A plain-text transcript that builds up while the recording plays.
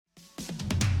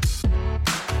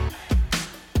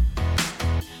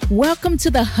Welcome to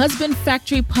the Husband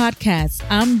Factory Podcast.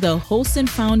 I'm the host and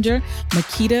founder,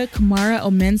 Makita Kamara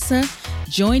Omensa.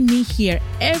 Join me here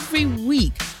every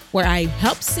week where I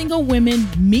help single women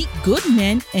meet good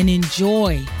men and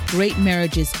enjoy great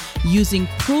marriages using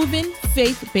proven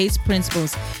faith-based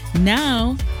principles.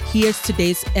 Now, here's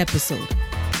today's episode.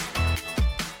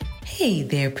 Hey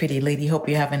there, pretty lady. Hope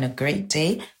you're having a great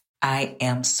day. I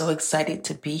am so excited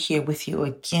to be here with you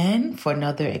again for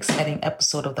another exciting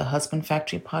episode of the Husband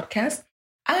Factory Podcast.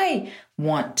 I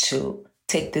want to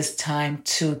take this time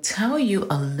to tell you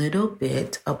a little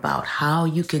bit about how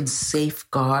you can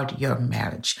safeguard your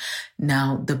marriage.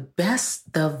 Now, the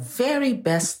very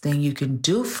best thing you can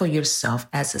do for yourself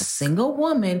as a single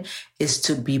woman is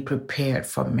to be prepared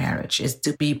for marriage, is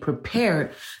to be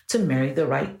prepared to marry the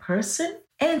right person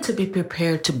and to be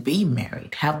prepared to be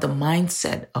married, have the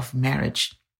mindset of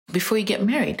marriage before you get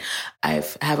married. I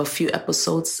have a few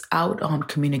episodes out on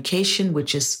communication,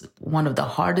 which is one of the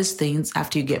hardest things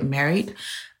after you get married,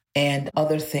 and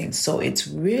other things. So it's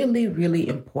really, really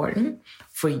important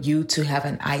for you to have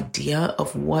an idea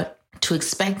of what to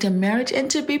expect in marriage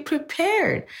and to be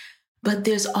prepared. But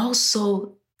there's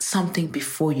also something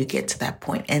before you get to that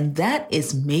point, and that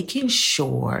is making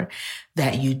sure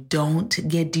that you don't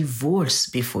get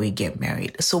divorced before you get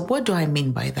married. So what do I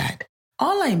mean by that?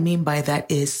 All I mean by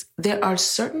that is there are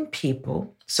certain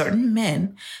people, certain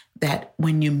men, that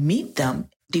when you meet them,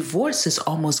 divorce is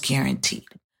almost guaranteed.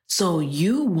 So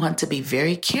you want to be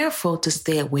very careful to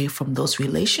stay away from those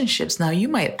relationships. Now, you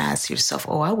might ask yourself,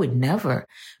 I would never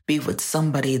be with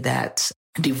somebody that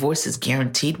divorce is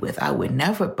guaranteed with. I would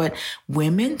never. But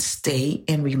women stay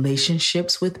in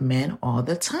relationships with men all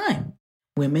the time.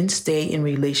 Women stay in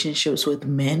relationships with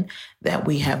men that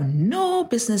we have no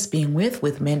business being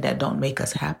with men that don't make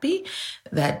us happy,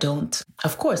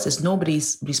 of course, it's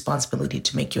nobody's responsibility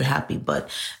to make you happy, but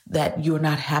that you're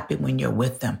not happy when you're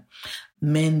with them.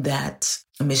 Men that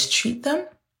mistreat them,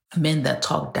 men that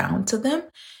talk down to them,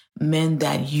 men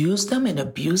that use them and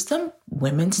abuse them,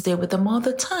 women stay with them all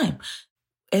the time.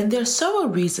 And there are several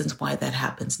reasons why that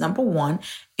happens. Number one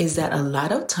is that a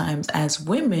lot of times as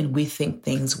women, we think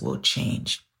things will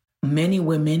change. Many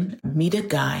women meet a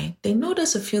guy, they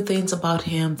notice a few things about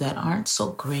him that aren't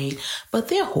so great, but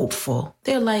they're hopeful.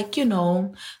 They're like,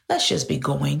 let's just be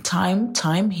going.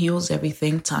 Time heals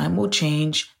everything. Time will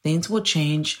change. Things will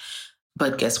change.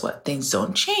 But guess what? Things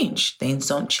don't change. Things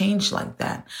don't change like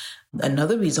that.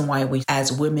 Another reason why we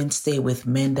as women stay with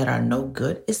men that are no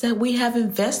good is that we have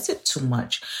invested too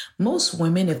much. Most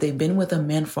women, if they've been with a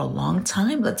man for a long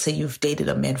time, let's say you've dated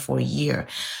a man for a year,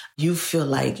 you feel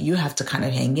like you have to kind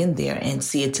of hang in there and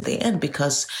see it to the end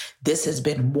because this has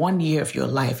been 1 year of your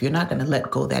life. You're not going to let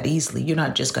go that easily. You're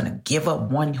not just going to give up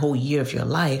one whole year of your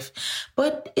life.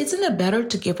 But isn't it better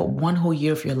to give up one whole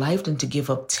year of your life than to give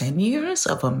up 10 years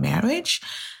of a marriage?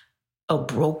 A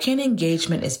broken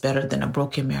engagement is better than a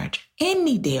broken marriage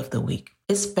any day of the week.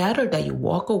 It's better that you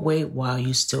walk away while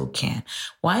you still can.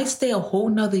 Why stay a whole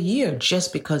nother year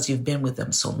just because you've been with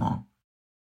them so long?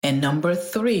 And number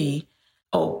three,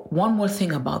 one more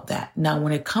thing about that. Now,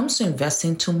 when it comes to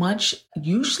investing too much,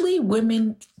 usually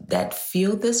women that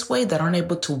feel this way, that aren't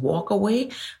able to walk away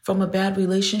from a bad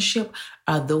relationship,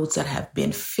 are those that have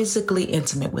been physically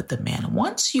intimate with the man.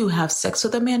 Once you have sex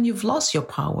with a man, you've lost your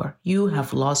power. You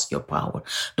have lost your power.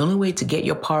 The only way to get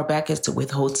your power back is to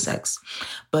withhold sex.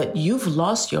 But you've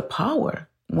lost your power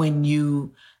when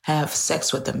you have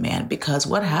sex with a man, because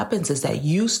what happens is that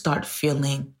you start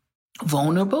feeling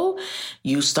vulnerable.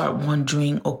 You start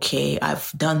wondering, okay,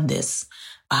 I've done this.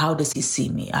 How does he see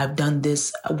me? I've done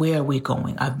this. Where are we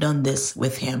going? I've done this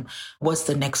with him. What's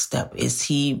the next step? Is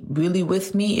he really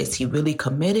with me? Is he really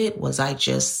committed? Was I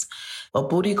just a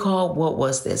booty call? What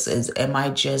was this? Am I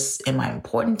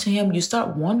important to him? You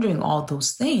start wondering all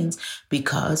those things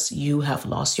because you have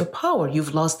lost your power.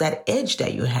 You've lost that edge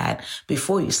that you had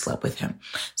before you slept with him.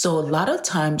 So a lot of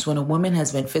times when a woman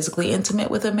has been physically intimate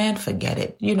with a man, forget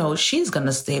it. She's going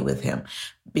to stay with him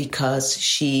because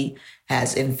she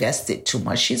has invested too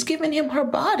much. She's given him her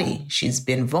body. She's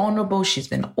been vulnerable. She's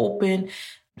been open.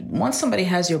 Once somebody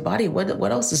has your body,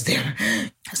 what else is there?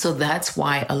 So that's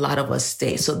why a lot of us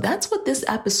stay. So that's what this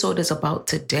episode is about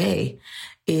today,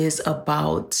 is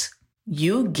about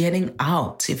you getting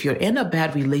out. If you're in a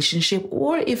bad relationship,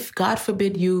 or if, God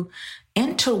forbid, you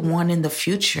enter one in the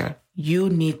future, you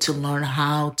need to learn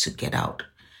how to get out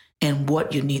and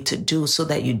what you need to do so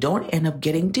that you don't end up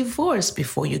getting divorced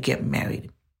before you get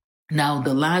married. Now,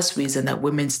 the last reason that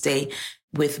women stay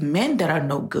with men that are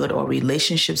no good or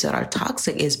relationships that are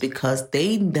toxic is because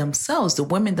they themselves, the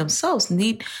women themselves,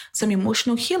 need some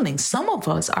emotional healing. Some of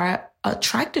us are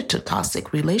attracted to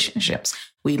toxic relationships.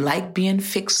 We like being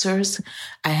fixers.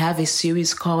 I have a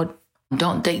series called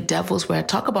Don't Date Devils, where I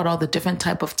talk about all the different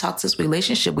type of toxic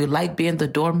relationship. We like being the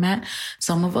doormat.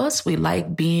 Some of us, we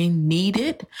like being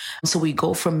needed. So we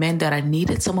go for men that are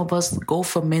needed. Some of us go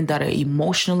for men that are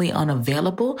emotionally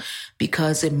unavailable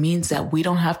because it means that we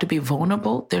don't have to be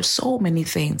vulnerable. There's so many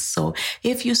things. So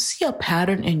if you see a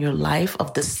pattern in your life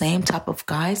of the same type of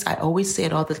guys, I always say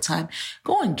it all the time,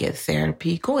 go and get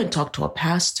therapy, go and talk to a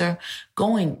pastor,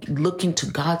 go and look into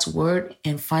God's word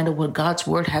and find out what God's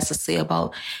word has to say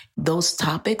about those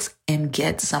topics and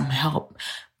get some help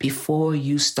before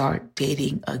you start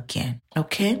dating again.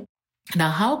 Okay. Now,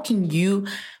 how can you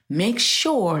make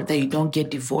sure that you don't get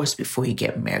divorced before you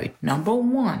get married? Number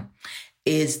one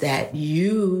is that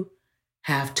you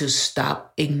have to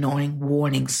stop ignoring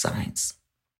warning signs.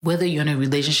 Whether you're in a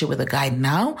relationship with a guy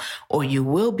now or you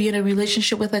will be in a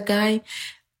relationship with a guy,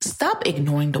 stop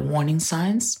ignoring the warning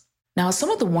signs. Now, some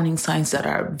of the warning signs that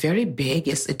are very big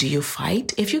is, do you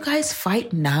fight? If you guys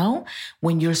fight now,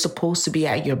 when you're supposed to be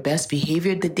at your best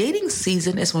behavior, the dating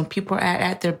season is when people are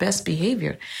at their best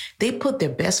behavior. They put their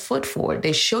best foot forward.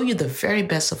 They show you the very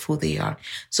best of who they are.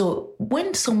 So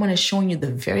when someone is showing you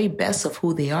the very best of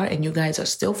who they are and you guys are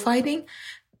still fighting,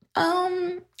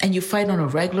 and you fight on a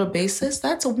regular basis,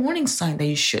 that's a warning sign that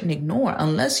you shouldn't ignore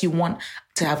unless you want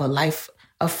to have a life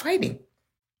of fighting.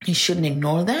 You shouldn't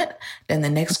ignore that. Then the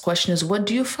next question is, what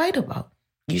do you fight about?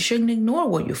 You shouldn't ignore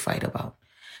what you fight about.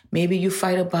 Maybe you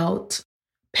fight about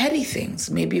petty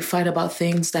things. Maybe you fight about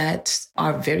things that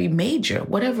are very major.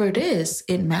 Whatever it is,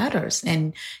 it matters.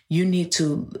 And you need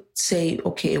to say,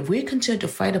 okay, if we continue to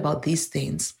fight about these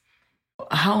things,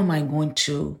 how am I going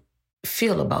to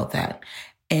feel about that?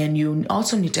 And you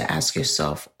also need to ask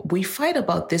yourself, we fight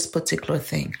about this particular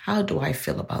thing. How do I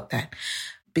feel about that?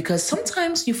 Because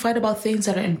sometimes you fight about things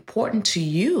that are important to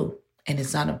you and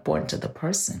it's not important to the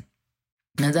person.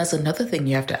 And that's another thing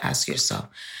you have to ask yourself.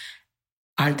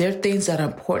 Are there things that are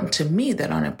important to me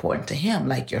that aren't important to him?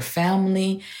 Like your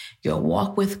family, your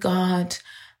walk with God,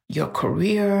 your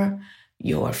career,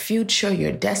 your future,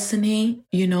 your destiny,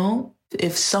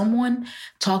 If someone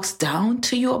talks down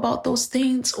to you about those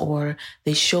things or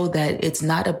they show that it's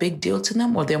not a big deal to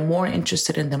them or they're more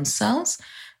interested in themselves,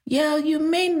 you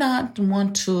may not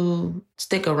want to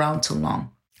stick around too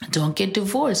long. Don't get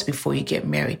divorced before you get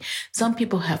married. Some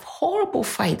people have horrible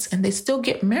fights and they still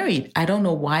get married. I don't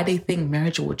know why they think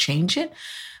marriage will change it,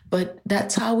 but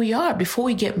that's how we are. Before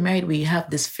we get married, we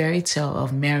have this fairy tale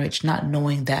of marriage, not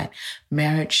knowing that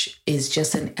marriage is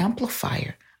just an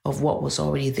amplifier of what was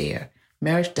already there.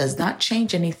 Marriage does not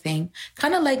change anything,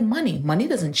 kind of like money. Money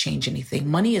doesn't change anything.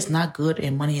 Money is not good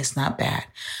and money is not bad,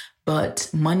 but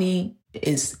money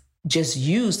is just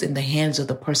used in the hands of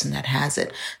the person that has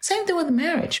it. Same thing with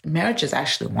marriage. Marriage is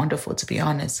actually wonderful, to be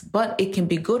honest, but it can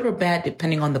be good or bad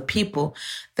depending on the people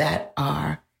that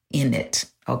are in it.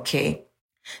 Okay.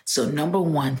 So number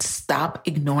one, stop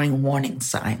ignoring warning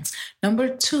signs.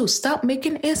 Number two, stop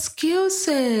making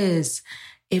excuses.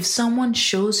 If someone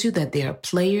shows you that they're a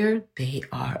player, they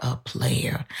are a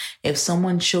player. If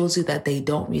someone shows you that they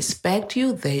don't respect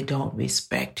you, they don't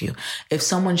respect you. If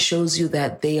someone shows you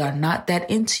that they are not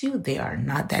that into you, they are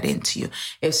not that into you.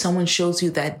 If someone shows you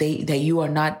that you are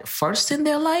not first in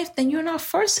their life, then you're not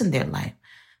first in their life.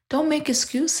 Don't make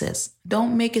excuses.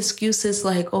 Don't make excuses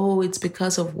like, oh, it's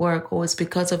because of work. Oh, it's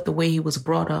because of the way he was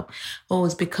brought up. Oh,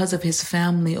 it's because of his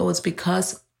family. Oh, it's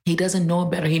because he doesn't know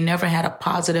better. He never had a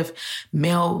positive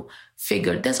male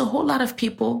figure. There's a whole lot of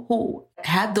people who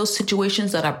had those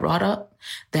situations that are brought up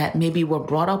that maybe were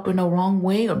brought up in a wrong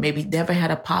way or maybe never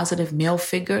had a positive male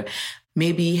figure,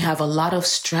 maybe have a lot of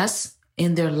stress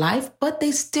in their life, but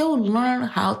they still learn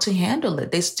how to handle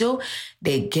it.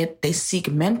 They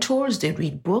seek mentors, they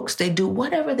read books, they do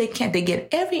whatever they can. They get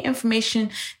every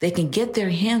information they can get their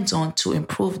hands on to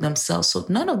improve themselves. So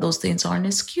none of those things are an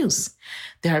excuse.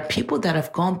 There are people that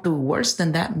have gone through worse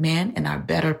than that man and are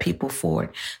better people for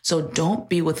it. So don't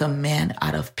be with a man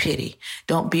out of pity.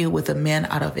 Don't be with a man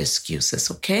out of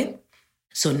excuses, okay?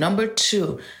 So number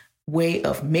two, way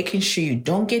of making sure you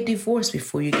don't get divorced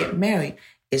before you get married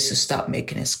is to stop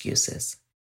making excuses.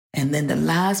 And then the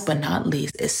last but not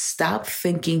least is stop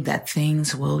thinking that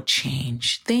things will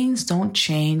change. Things don't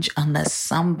change unless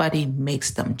somebody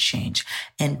makes them change.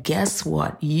 And guess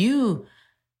what? You,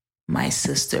 my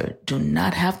sister, do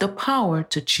not have the power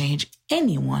to change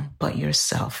anyone but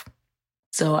yourself.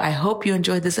 So I hope you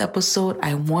enjoyed this episode.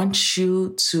 I want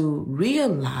you to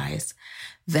realize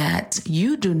that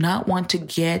you do not want to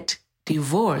get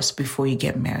divorce before you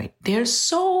get married. There's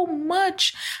so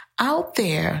much out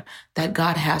there that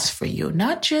God has for you,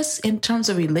 not just in terms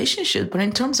of relationships, but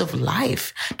in terms of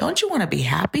life. Don't you want to be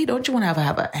happy? Don't you want to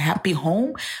have a happy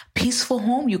home, peaceful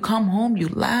home? You come home, you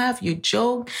laugh, you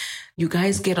joke, you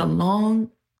guys get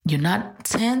along. You're not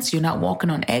tense. You're not walking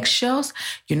on eggshells.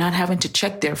 You're not having to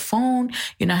check their phone.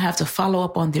 You're not having to follow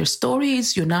up on their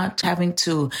stories. You're not having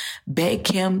to beg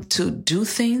him to do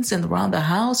things around the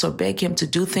house, or beg him to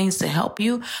do things to help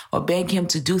you, or beg him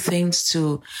to do things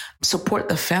to support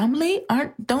the family.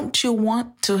 Don't you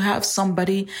want to have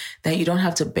somebody that you don't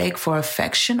have to beg for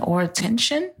affection or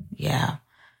attention? Yeah.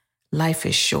 Life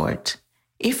is short.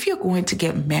 If you're going to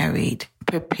get married,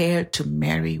 prepare to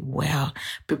marry well.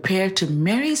 Prepare to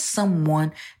marry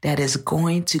someone that is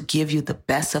going to give you the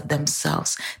best of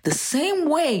themselves, the same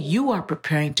way you are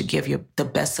preparing to give you the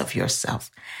best of yourself.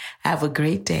 Have a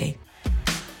great day.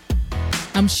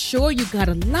 I'm sure you got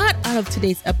a lot out of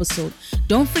today's episode.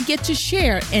 Don't forget to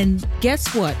share. And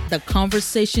guess what? The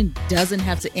conversation doesn't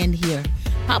have to end here.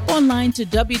 Hop online to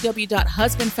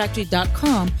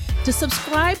www.husbandfactory.com to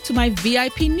subscribe to my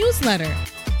VIP newsletter.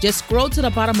 Just scroll to the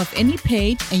bottom of any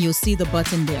page and you'll see the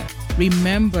button there.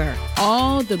 Remember,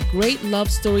 all the great love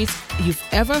stories you've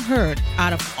ever heard,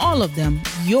 out of all of them,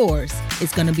 yours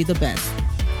is going to be the best.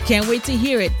 Can't wait to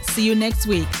hear it. See you next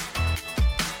week.